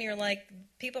store. And you're like,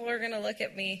 people are going to look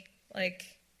at me like,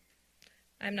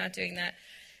 I'm not doing that.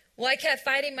 Well, I kept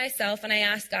fighting myself. And I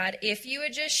asked God, if you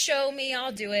would just show me,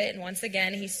 I'll do it. And once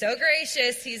again, he's so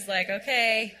gracious. He's like,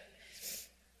 okay.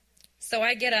 So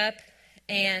I get up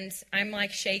and I'm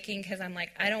like shaking because I'm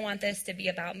like, I don't want this to be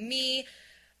about me.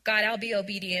 God, I'll be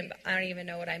obedient, but I don't even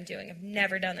know what I'm doing. I've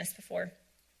never done this before.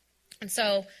 And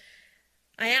so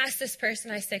I asked this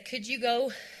person, I said, could you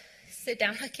go sit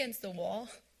down against the wall?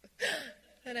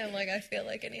 And I'm like, I feel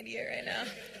like an idiot right now.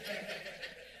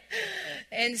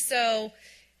 And so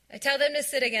I tell them to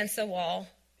sit against the wall,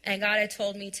 and God had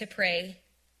told me to pray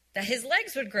that his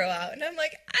legs would grow out. And I'm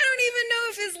like, I don't even know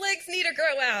if his legs need to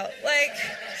grow out. Like,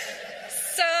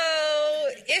 so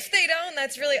if they don't,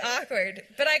 that's really awkward.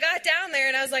 But I got down there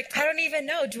and I was like, I don't even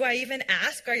know. Do I even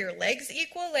ask, are your legs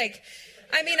equal? Like,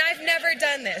 I mean, I've never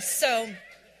done this. So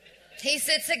he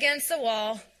sits against the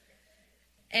wall,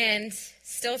 and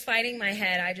still fighting my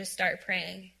head, I just start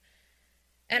praying.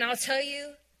 And I'll tell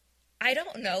you, I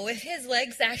don't know if his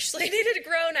legs actually needed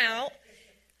grown out.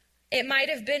 It might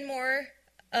have been more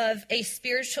of a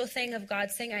spiritual thing of God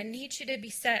saying, I need you to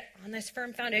be set on this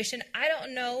firm foundation. I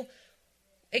don't know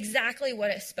exactly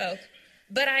what it spoke,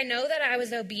 but I know that I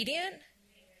was obedient.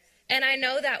 And I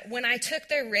know that when I took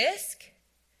the risk,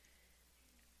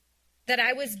 that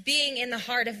I was being in the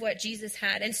heart of what Jesus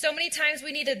had. And so many times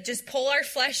we need to just pull our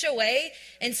flesh away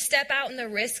and step out in the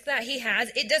risk that he has.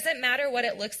 It doesn't matter what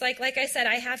it looks like. Like I said,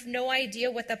 I have no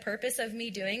idea what the purpose of me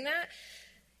doing that.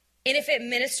 And if it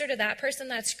ministered to that person,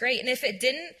 that's great. And if it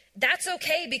didn't, that's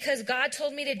okay, because God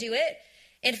told me to do it.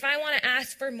 And if I want to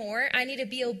ask for more, I need to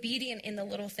be obedient in the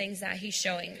little things that he's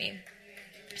showing me.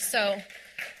 So,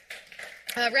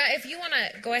 if you want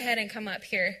to go ahead and come up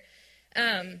here.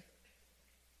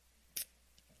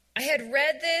 I had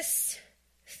read this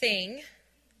thing,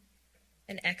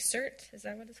 an excerpt. Is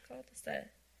that what it's called? Is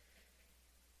that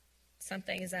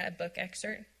something? Is that a book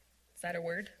excerpt? Is that a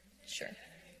word? Sure.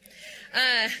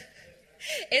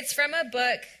 It's from a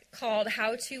book called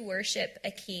How to Worship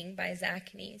a King by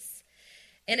Zach Neese.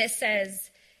 And it says,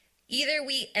 either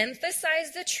we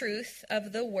emphasize the truth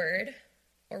of the word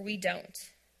or we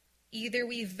don't. Either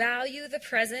we value the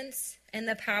presence and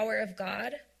the power of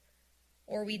God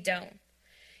or we don't.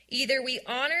 Either we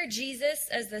honor Jesus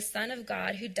as the Son of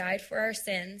God who died for our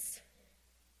sins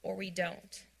or we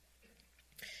don't.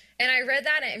 And I read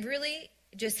that and it really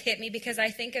just hit me, because I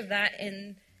think of that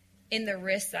in the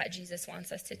risk that Jesus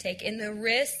wants us to take. In the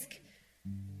risk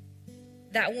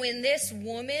that when this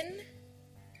woman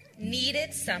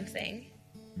needed something,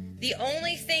 the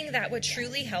only thing that would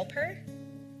truly help her,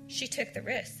 she took the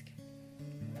risk.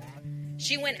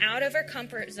 She went out of her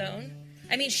comfort zone.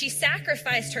 I mean, she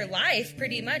sacrificed her life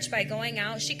pretty much by going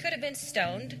out. She could have been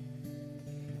stoned.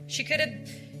 She could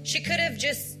have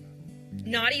just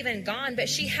not even gone, but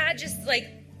she had just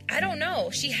I don't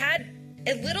know. She had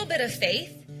a little bit of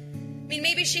faith. I mean,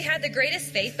 maybe she had the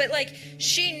greatest faith, but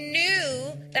she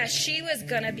knew that she was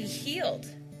going to be healed.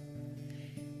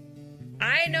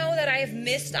 I know that I have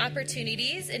missed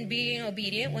opportunities in being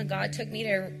obedient when God took me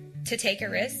to take a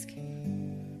risk.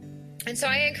 And so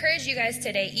I encourage you guys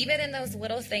today, even in those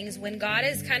little things, when God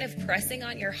is kind of pressing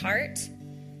on your heart,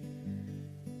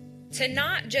 to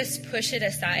not just push it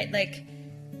aside,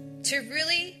 to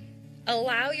really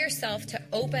allow yourself to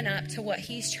open up to what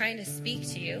he's trying to speak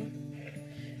to you.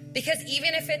 Because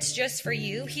even if it's just for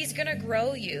you, he's going to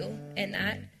grow you in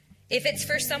that. If it's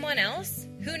for someone else,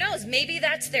 who knows? Maybe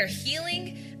that's their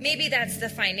healing. Maybe that's the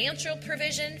financial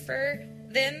provision for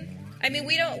them. I mean,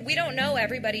 we don't know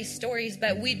everybody's stories,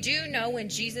 but we do know when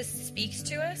Jesus speaks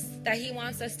to us that he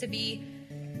wants us to be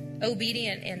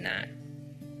obedient in that.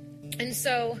 And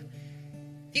so,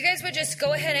 if you guys would just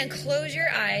go ahead and close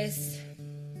your eyes.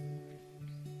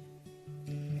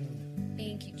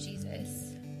 Thank you,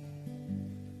 Jesus.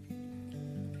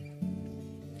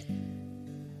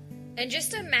 And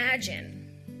just imagine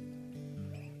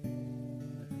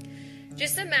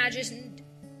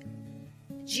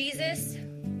Jesus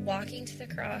walking to the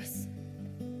cross.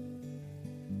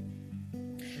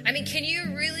 I mean, can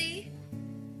you really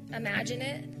imagine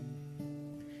it?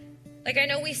 I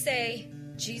know we say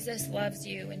Jesus loves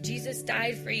you and Jesus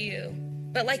died for you,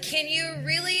 but can you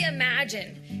really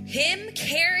imagine him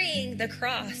carrying the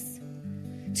cross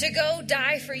to go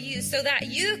die for you so that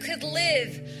you could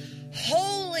live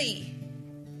holy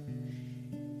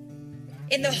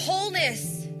in the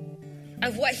wholeness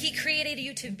of what he created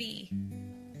you to be?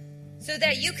 So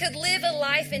that you could live a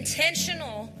life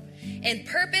intentional and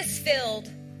purpose-filled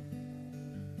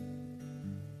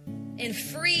and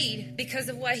freed because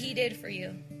of what he did for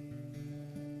you.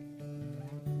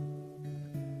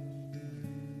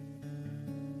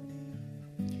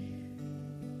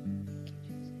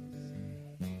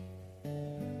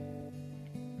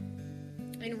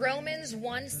 In Romans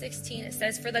 1:16, it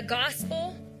says, For in the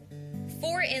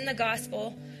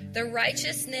gospel, the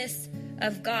righteousness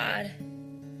of God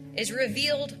is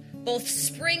revealed, both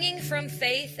springing from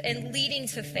faith and leading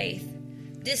to faith,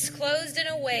 disclosed in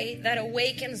a way that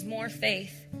awakens more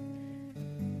faith.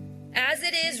 As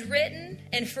it is written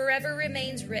and forever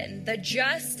remains written, the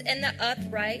just and the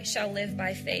upright shall live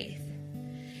by faith.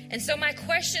 And so my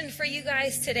question for you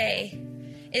guys today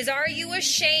is, are you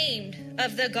ashamed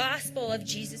of the gospel of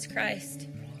Jesus Christ?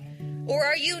 Or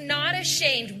are you not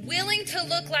ashamed, willing to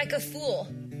look like a fool?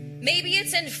 Maybe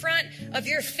it's in front of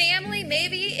your family.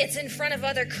 Maybe it's in front of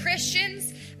other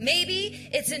Christians. Maybe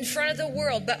it's in front of the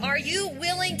world. But are you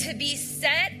willing to be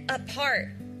set apart?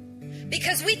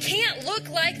 Because we can't look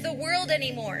like the world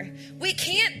anymore. We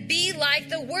can't be like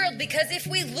the world, because if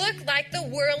we look like the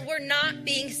world, we're not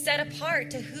being set apart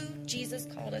to who Jesus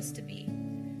called us to be.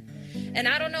 And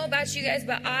I don't know about you guys,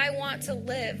 but I want to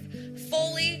live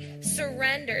fully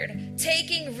surrendered,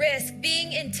 taking risk,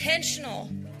 being intentional,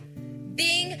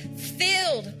 being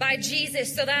filled by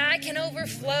Jesus so that I can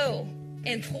overflow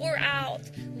and pour out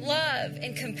love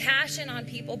and compassion on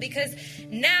people, because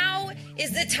now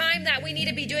is the time that we need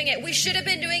to be doing it. We should have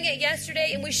been doing it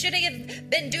yesterday, and we should have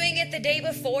been doing it the day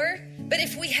before. But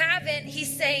if we haven't,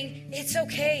 he's saying, it's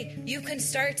okay. You can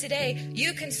start today.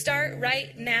 You can start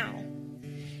right now.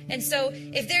 And so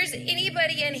if there's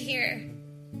anybody in here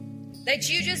that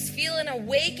you just feel an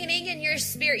awakening in your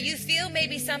spirit, you feel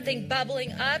maybe something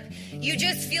bubbling up, you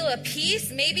just feel a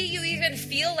peace, maybe you even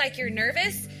feel like you're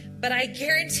nervous, but I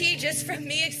guarantee just from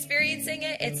me experiencing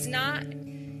it, it's not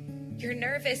you're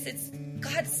nervous. It's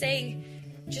God saying,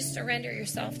 just surrender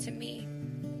yourself to me.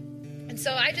 And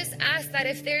so I just ask that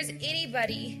if there's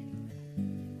anybody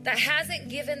that hasn't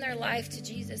given their life to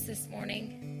Jesus this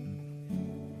morning,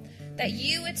 that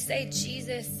you would say,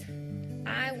 Jesus,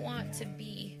 I want to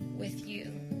be with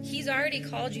you. He's already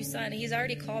called you son. He's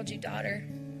already called you daughter.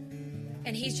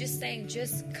 And he's just saying,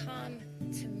 just come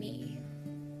to me.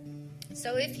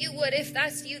 So if you would, if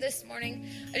that's you this morning,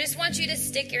 I just want you to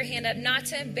stick your hand up, not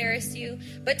to embarrass you,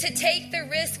 but to take the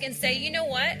risk and say, you know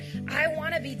what? I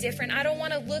want to be different. I don't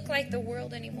want to look like the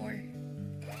world anymore.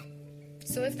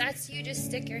 So if that's you, just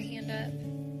stick your hand up.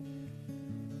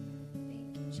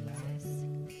 Thank you, Jesus.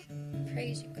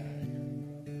 Praise you, God.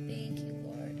 Thank you,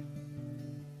 Lord.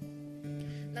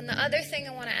 Then the other thing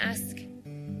I want to ask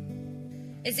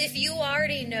is if you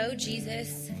already know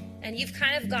Jesus and you've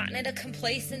kind of gotten into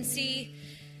complacency,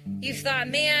 you've thought,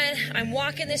 man, I'm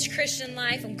walking this Christian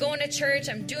life, I'm going to church,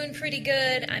 I'm doing pretty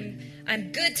good,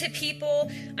 I'm good to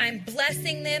people, I'm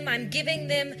blessing them, I'm giving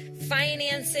them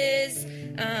finances,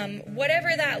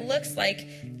 whatever that looks like.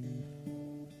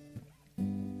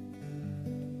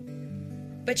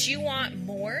 But you want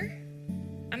more?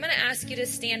 I'm going to ask you to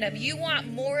stand up. You want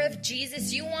more of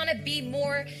Jesus? You want to be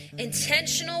more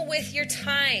intentional with your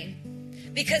time?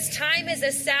 Because time is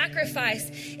a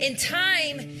sacrifice, and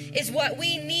time is what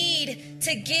we need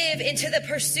to give into the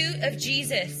pursuit of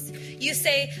Jesus. You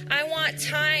say, I want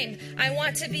time. I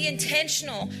want to be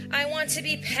intentional. I want to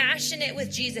be passionate with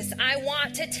Jesus. I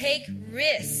want to take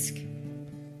risk.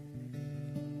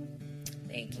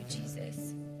 Thank you,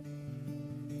 Jesus.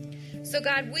 So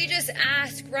God, we just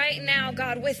ask right now,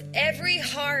 God, with every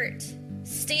heart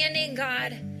standing,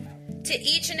 God, to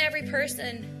each and every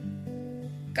person,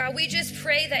 God, we just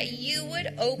pray that you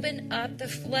would open up the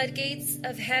floodgates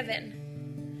of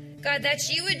heaven. God, that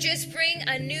you would just bring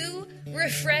a new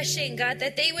refreshing, God,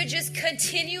 that they would just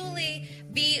continually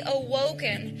be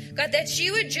awoken. God, that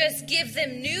you would just give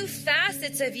them new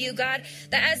facets of you, God,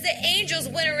 that as the angels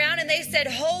went around and they said,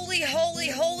 holy, holy,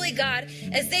 holy, God,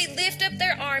 as they lift up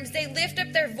their arms, they lift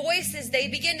up their voices, they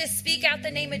begin to speak out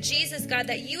the name of Jesus, God,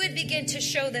 that you would begin to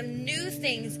show them new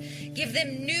things, give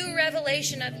them new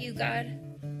revelation of you, God.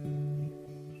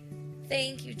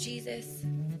 Thank you, Jesus.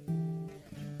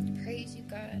 Praise you,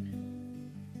 God.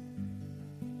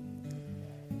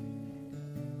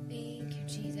 Thank you,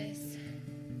 Jesus.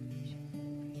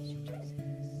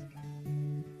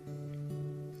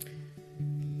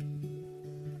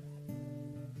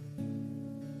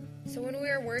 So when we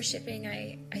were worshiping,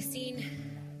 I seen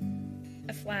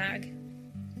a flag.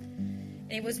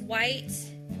 And it was white,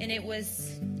 and it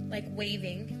was like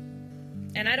waving.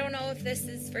 And I don't know if this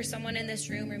is for someone in this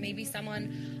room or maybe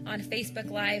someone on Facebook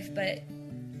Live, but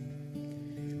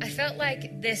I felt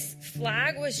like this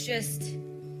flag was just,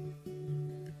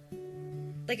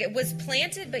 like it was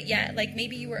planted, but yet, like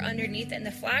maybe you were underneath it, and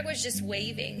the flag was just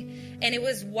waving. And it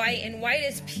was white, and white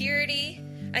is purity.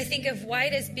 I think of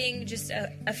white as being just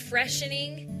a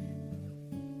freshening.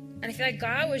 And I feel like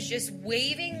God was just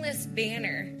waving this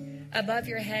banner above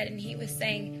your head, and he was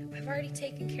saying, I've already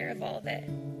taken care of all of it.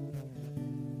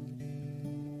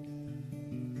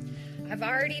 I've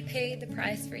already paid the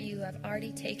price for you. I've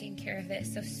already taken care of it.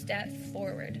 So step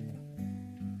forward.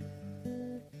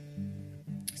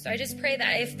 So I just pray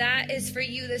that if that is for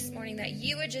you this morning, that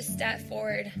you would just step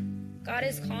forward. God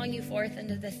is calling you forth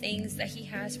into the things that he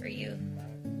has for you.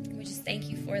 And we just thank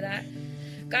you for that.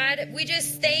 God, we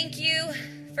just thank you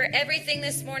for everything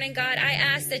this morning. God, I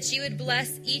ask that you would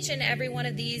bless each and every one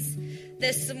of these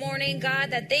this morning,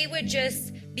 God, that they would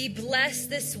just be blessed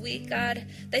this week, God,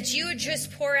 that you would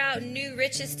just pour out new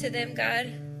riches to them,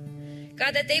 God.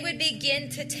 God, that they would begin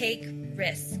to take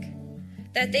risk,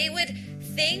 that they would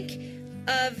think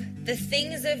of the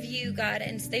things of you, God,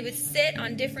 and they would sit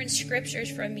on different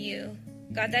scriptures from you,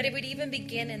 God, that it would even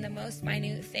begin in the most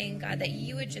minute thing, God, that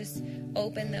you would just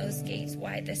open those gates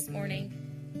wide this morning.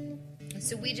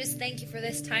 So we just thank you for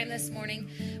this time this morning.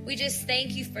 We just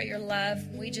thank you for your love.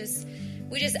 We just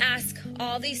ask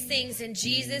all these things in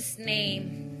Jesus'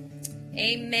 name.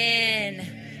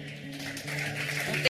 Amen.